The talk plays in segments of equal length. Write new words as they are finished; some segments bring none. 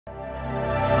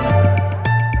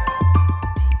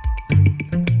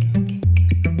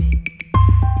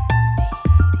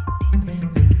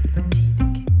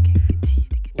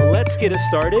get us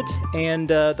started. And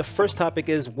the first topic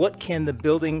is, what can the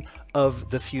building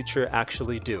of the future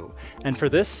actually do? And for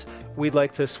this, we'd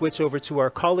like to switch over to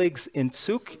our colleagues in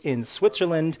Zug in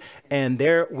Switzerland. And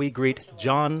there we greet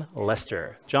Jon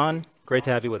Lester. Jon, great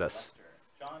to have you with us.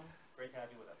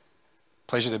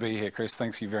 Pleasure to be here, Chris.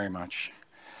 Thank you very much.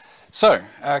 So,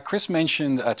 Chris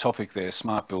mentioned a topic there,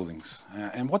 smart buildings.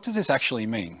 And what does this actually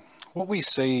mean? What we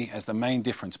see as the main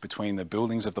difference between the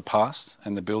buildings of the past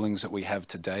and the buildings that we have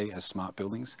today as smart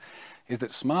buildings is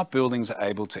that smart buildings are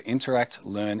able to interact,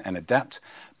 learn and adapt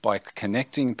by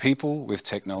connecting people with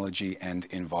technology and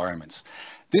environments.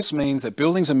 This means that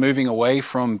buildings are moving away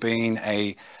from being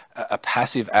a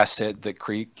passive asset that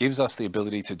gives us the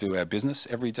ability to do our business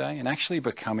every day and actually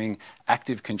becoming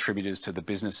active contributors to the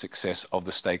business success of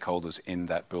the stakeholders in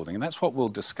that building. And that's what we'll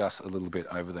discuss a little bit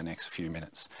over the next few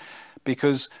minutes.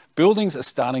 Because buildings are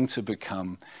starting to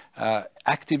become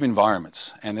active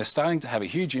environments, and they're starting to have a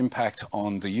huge impact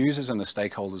on the users and the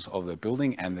stakeholders of the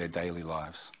building and their daily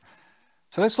lives.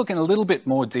 So let's look in a little bit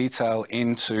more detail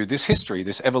into this history,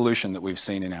 this evolution that we've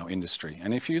seen in our industry.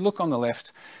 And if you look on the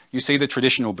left, you see the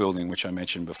traditional building, which I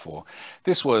mentioned before.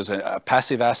 This was a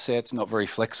passive asset, not very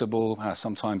flexible,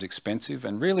 sometimes expensive,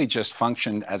 and really just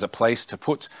functioned as a place to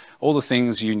put all the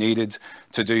things you needed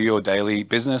to do your daily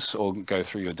business or go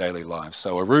through your daily lives.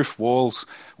 So a roof, walls,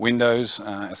 windows,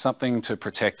 something to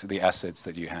protect the assets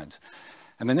that you had.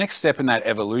 And the next step in that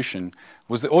evolution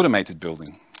was the automated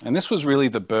building. And this was really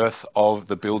the birth of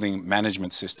the building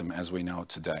management system as we know it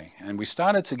today. And we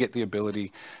started to get the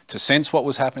ability to sense what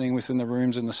was happening within the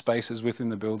rooms and the spaces within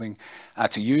the building,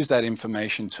 to use that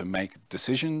information to make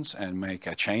decisions and make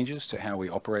changes to how we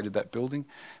operated that building,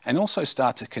 and also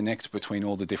start to connect between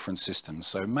all the different systems.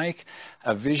 So make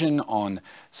a vision on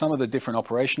some of the different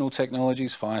operational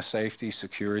technologies, fire safety,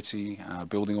 security,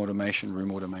 building automation,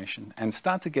 room automation, and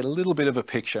start to get a little bit of a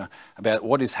picture about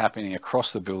what is happening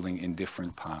across the building in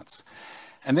different parts.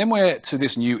 And then we're to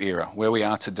this new era where we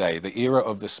are today, the era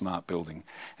of the smart building.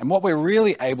 And what we're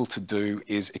really able to do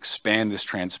is expand this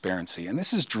transparency. And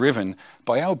this is driven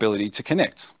by our ability to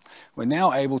connect. We're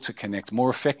now able to connect more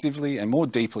effectively and more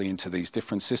deeply into these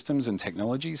different systems and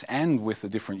technologies and with the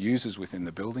different users within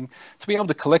the building to be able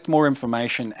to collect more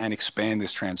information and expand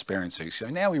this transparency. So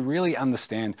now we really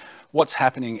understand what's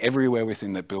happening everywhere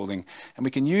within the building, and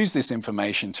we can use this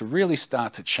information to really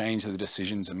start to change the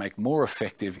decisions and make more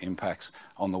effective impacts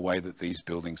on the way that these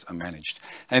buildings are managed.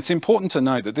 And it's important to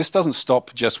note that this doesn't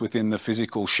stop just within the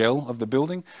physical shell of the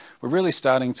building. We're really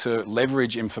starting to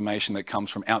leverage information that comes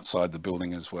from outside the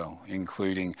building as well,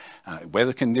 including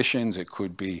weather conditions. It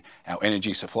could be our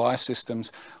energy supply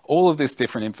systems, all of this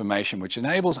different information which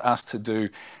enables us to do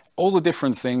all the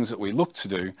different things that we look to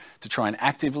do to try and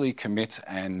actively commit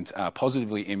and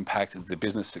positively impact the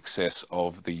business success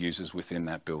of the users within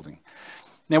that building.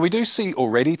 Now, we do see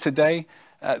already today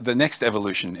the next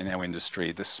evolution in our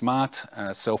industry, the smart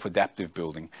self-adaptive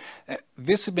building.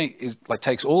 This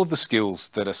takes all of the skills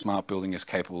that a smart building is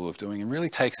capable of doing and really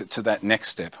takes it to that next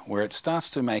step where it starts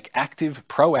to make active,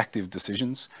 proactive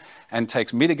decisions and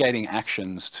takes mitigating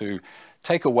actions to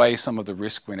take away some of the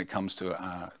risk when it comes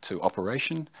to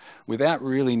operation without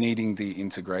really needing the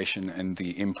integration and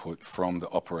the input from the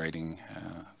operating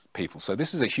people. So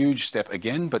this is a huge step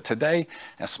again, but today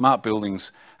our smart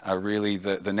buildings are really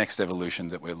the next evolution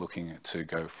that we're looking at to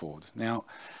go forward. Now,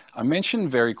 I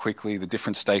mentioned very quickly the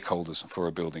different stakeholders for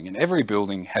a building, and every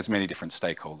building has many different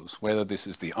stakeholders, whether this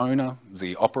is the owner,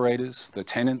 the operators, the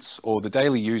tenants, or the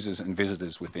daily users and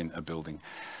visitors within a building.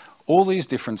 All these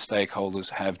different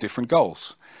stakeholders have different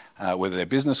goals, whether they're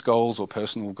business goals or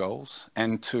personal goals,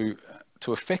 and to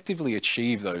effectively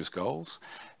achieve those goals,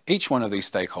 each one of these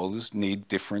stakeholders need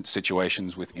different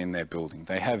situations within their building.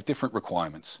 They have different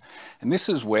requirements. And this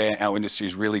is where our industry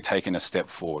has really taken a step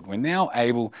forward. We're now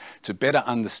able to better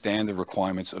understand the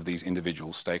requirements of these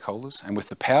individual stakeholders, and with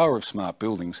the power of smart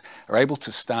buildings, are able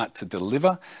to start to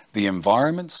deliver the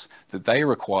environments that they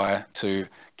require to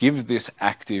give this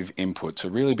active input to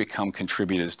really become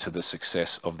contributors to the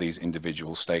success of these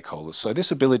individual stakeholders. So this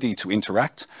ability to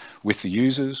interact with the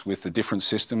users, with the different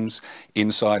systems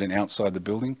inside and outside the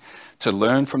building, to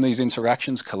learn from these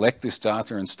interactions, collect this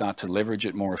data and start to leverage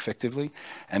it more effectively,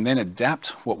 and then adapt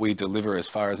what we deliver as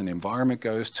far as an environment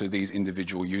goes to these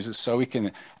individual users so we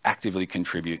can actively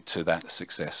contribute to that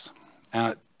success.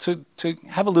 To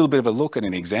have a little bit of a look at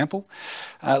an example,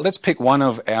 let's pick one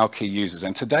of our key users.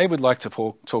 And today we'd like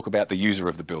to talk about the user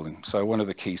of the building, so one of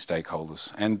the key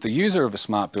stakeholders. And the user of a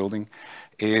smart building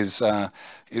is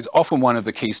often one of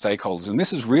the key stakeholders. And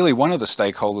this is really one of the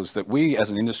stakeholders that we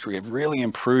as an industry have really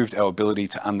improved our ability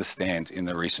to understand in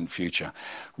the recent future.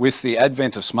 With the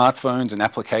advent of smartphones and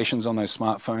applications on those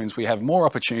smartphones, we have more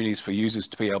opportunities for users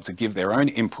to be able to give their own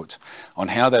input on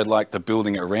how they'd like the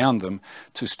building around them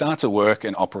to start to work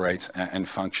and operate and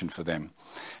function for them.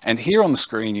 And here on the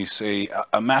screen, you see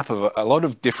a map of a lot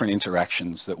of different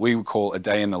interactions that we would call a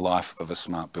day in the life of a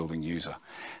smart building user.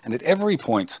 And at every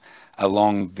point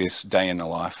along this day in the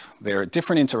life, there are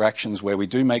different interactions where we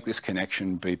do make this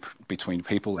connection between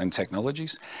people and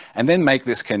technologies, and then make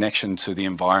this connection to the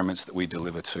environments that we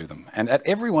deliver to them. And at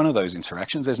every one of those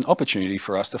interactions, there's an opportunity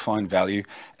for us to find value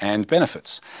and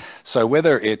benefits. So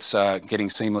whether it's getting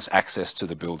seamless access to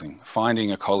the building,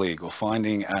 finding a colleague, or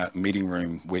finding a meeting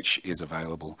room which is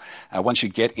available. Once you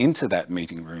get into that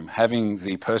meeting room, having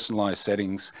the personalized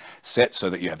settings set so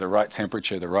that you have the right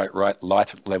temperature, the right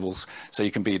light levels, so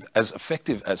you can be as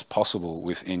effective as possible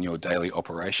within your daily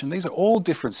operation. These are all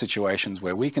different situations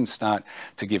where we can start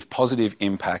to give positive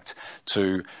impact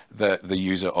to the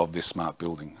user of this smart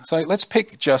building. So let's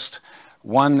pick just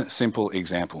one simple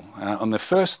example. On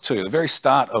the very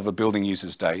start of a building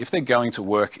user's day, if they're going to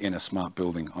work in a smart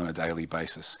building on a daily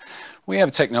basis, we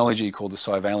have technology called the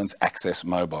Surveillance Access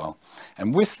Mobile.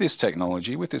 And with this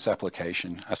technology, with this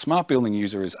application, a smart building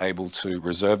user is able to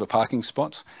reserve a parking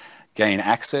spot, gain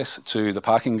access to the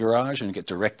parking garage and get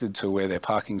directed to where their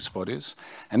parking spot is,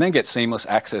 and then get seamless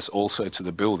access also to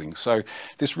the building. So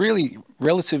this really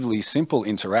relatively simple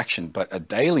interaction, but a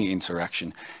daily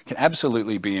interaction, can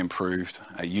absolutely be improved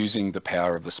using the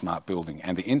power of the smart building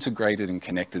and the integrated and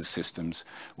connected systems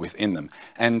within them.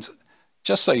 And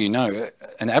just so you know,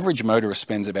 an average motorist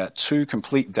spends about 2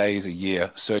 complete days a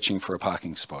year searching for a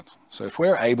parking spot. So if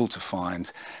we're able to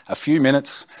find a few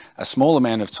minutes, a small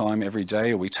amount of time every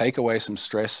day, or we take away some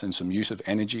stress and some use of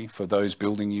energy for those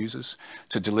building users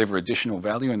to deliver additional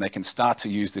value, and they can start to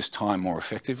use this time more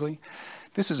effectively,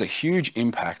 this is a huge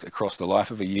impact across the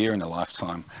life of a year and a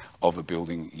lifetime of a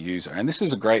building user. And this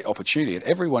is a great opportunity at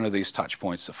every one of these touch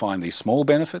points to find these small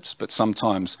benefits, but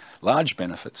sometimes large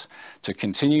benefits, to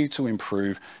continue to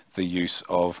improve the use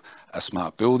of a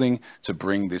smart building to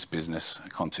bring this business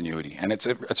continuity. And it's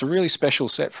a really special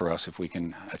set for us if we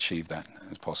can achieve that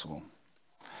as possible.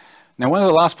 Now, one of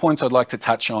the last points I'd like to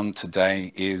touch on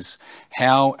today is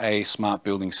how a smart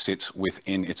building sits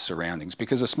within its surroundings,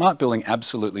 because a smart building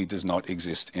absolutely does not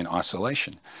exist in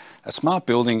isolation. A smart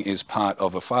building is part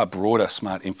of a far broader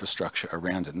smart infrastructure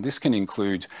around it. And this can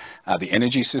include the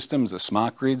energy systems, the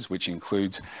smart grids, which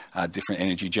include different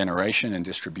energy generation and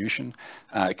distribution.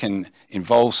 It can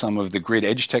involve some of the grid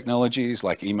edge technologies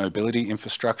like e-mobility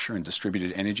infrastructure and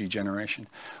distributed energy generation.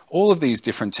 All of these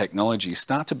different technologies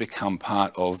start to become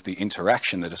part of the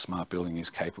interaction that a smart building is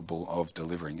capable of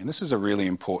delivering. And this is a really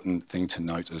important thing to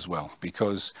note as well,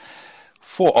 because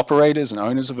for operators and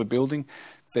owners of a building,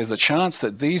 there's a chance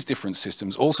that these different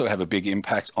systems also have a big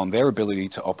impact on their ability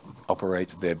to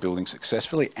operate their building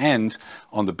successfully, and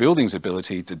on the building's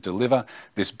ability to deliver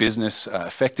this business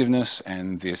effectiveness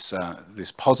and this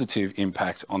positive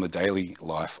impact on the daily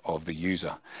life of the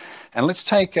user. And let's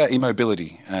take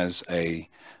e-mobility as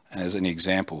an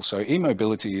example. So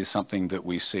e-mobility is something that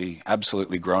we see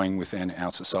absolutely growing within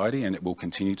our society, and it will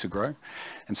continue to grow.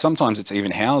 And sometimes it's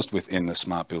even housed within the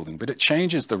smart building, but it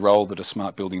changes the role that a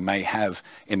smart building may have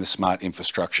in the smart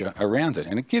infrastructure around it.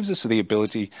 And it gives us the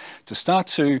ability to start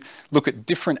to look at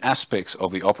different aspects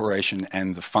of the operation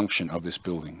and the function of this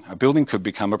building. A building could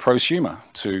become a prosumer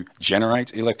to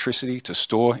generate electricity, to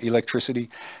store electricity,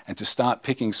 and to start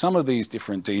picking some of these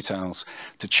different details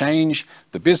to change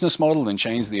the business model and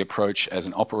change the approach as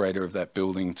an operator of that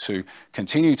building to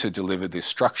continue to deliver this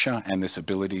structure and this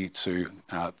ability to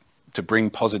bring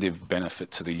positive benefit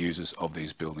to the users of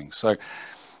these buildings. So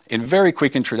in very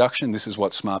quick introduction, this is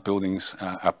what smart buildings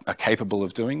are capable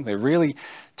of doing. They're really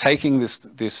taking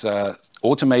this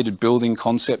automated building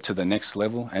concept to the next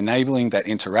level, enabling that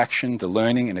interaction, the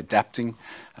learning and adapting,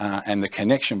 and the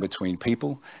connection between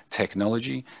people,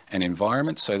 technology, and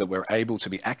environment, so that we're able to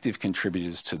be active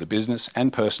contributors to the business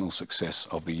and personal success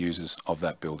of the users of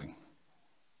that building.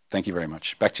 Thank you very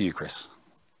much. Back to you, Chris.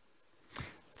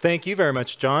 Thank you very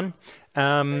much, John.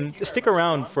 Stick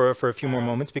around for a few more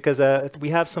moments, because we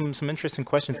have some interesting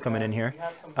questions coming in here.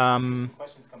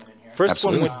 First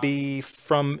Absolutely. one would be,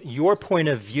 from your point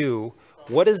of view,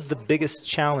 what is the biggest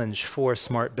challenge for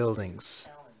smart buildings?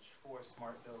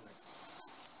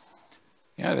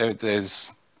 Yeah,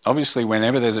 there's obviously,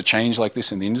 whenever there's a change like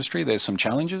this in the industry, there's some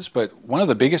challenges, but one of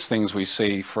the biggest things we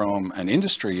see from an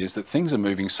industry is that things are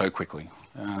moving so quickly.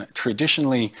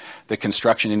 Traditionally, the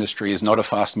construction industry is not a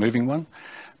fast-moving one,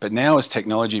 But now as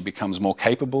technology becomes more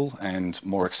capable and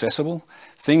more accessible,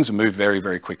 things move very,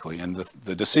 very quickly. And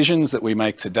the decisions that we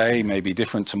make today may be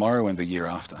different tomorrow and the year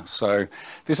after. So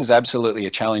this is absolutely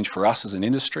a challenge for us as an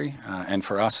industry and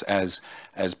for us as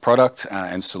product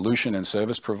and solution and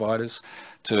service providers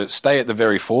to stay at the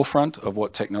very forefront of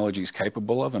what technology is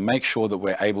capable of and make sure that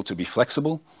we're able to be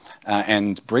flexible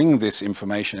and bring this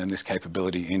information and this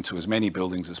capability into as many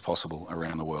buildings as possible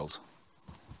around the world.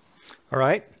 All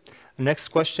right. Next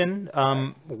question.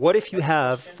 What if you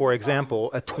have, for example,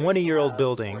 a 20-year-old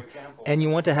building and you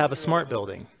want to have a smart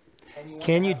building?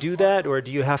 Can you do that, or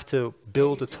do you have to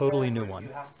build a totally new one?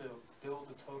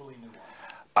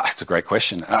 That's a great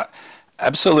question.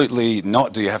 Absolutely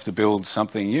not do you have to build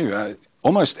something new.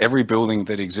 Almost every building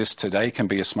that exists today can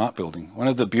be a smart building. One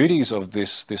of the beauties of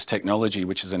this technology,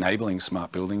 which is enabling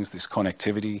smart buildings, this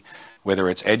connectivity, whether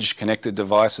it's edge-connected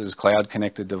devices,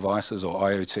 cloud-connected devices, or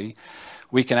IoT,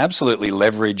 we can absolutely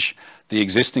leverage the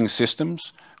existing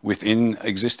systems within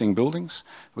existing buildings.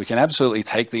 We can absolutely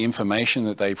take the information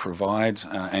that they provide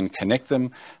and connect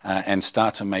them and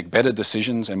start to make better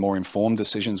decisions and more informed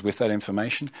decisions with that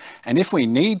information. And if we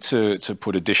need to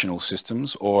put additional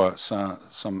systems or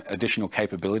some additional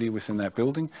capability within that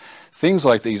building, things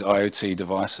like these IoT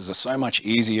devices are so much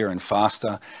easier and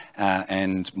faster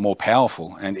and more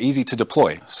powerful and easy to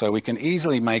deploy. So we can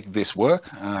easily make this work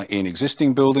in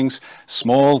existing buildings,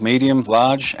 small, medium,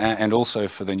 large, and also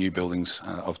for the new buildings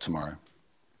of tomorrow.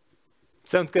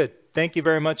 Sounds good. Thank you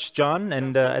very much, Jon.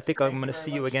 And I think I'm going to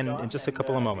see you again in just a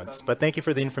couple of moments. But thank you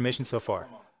for the information so far.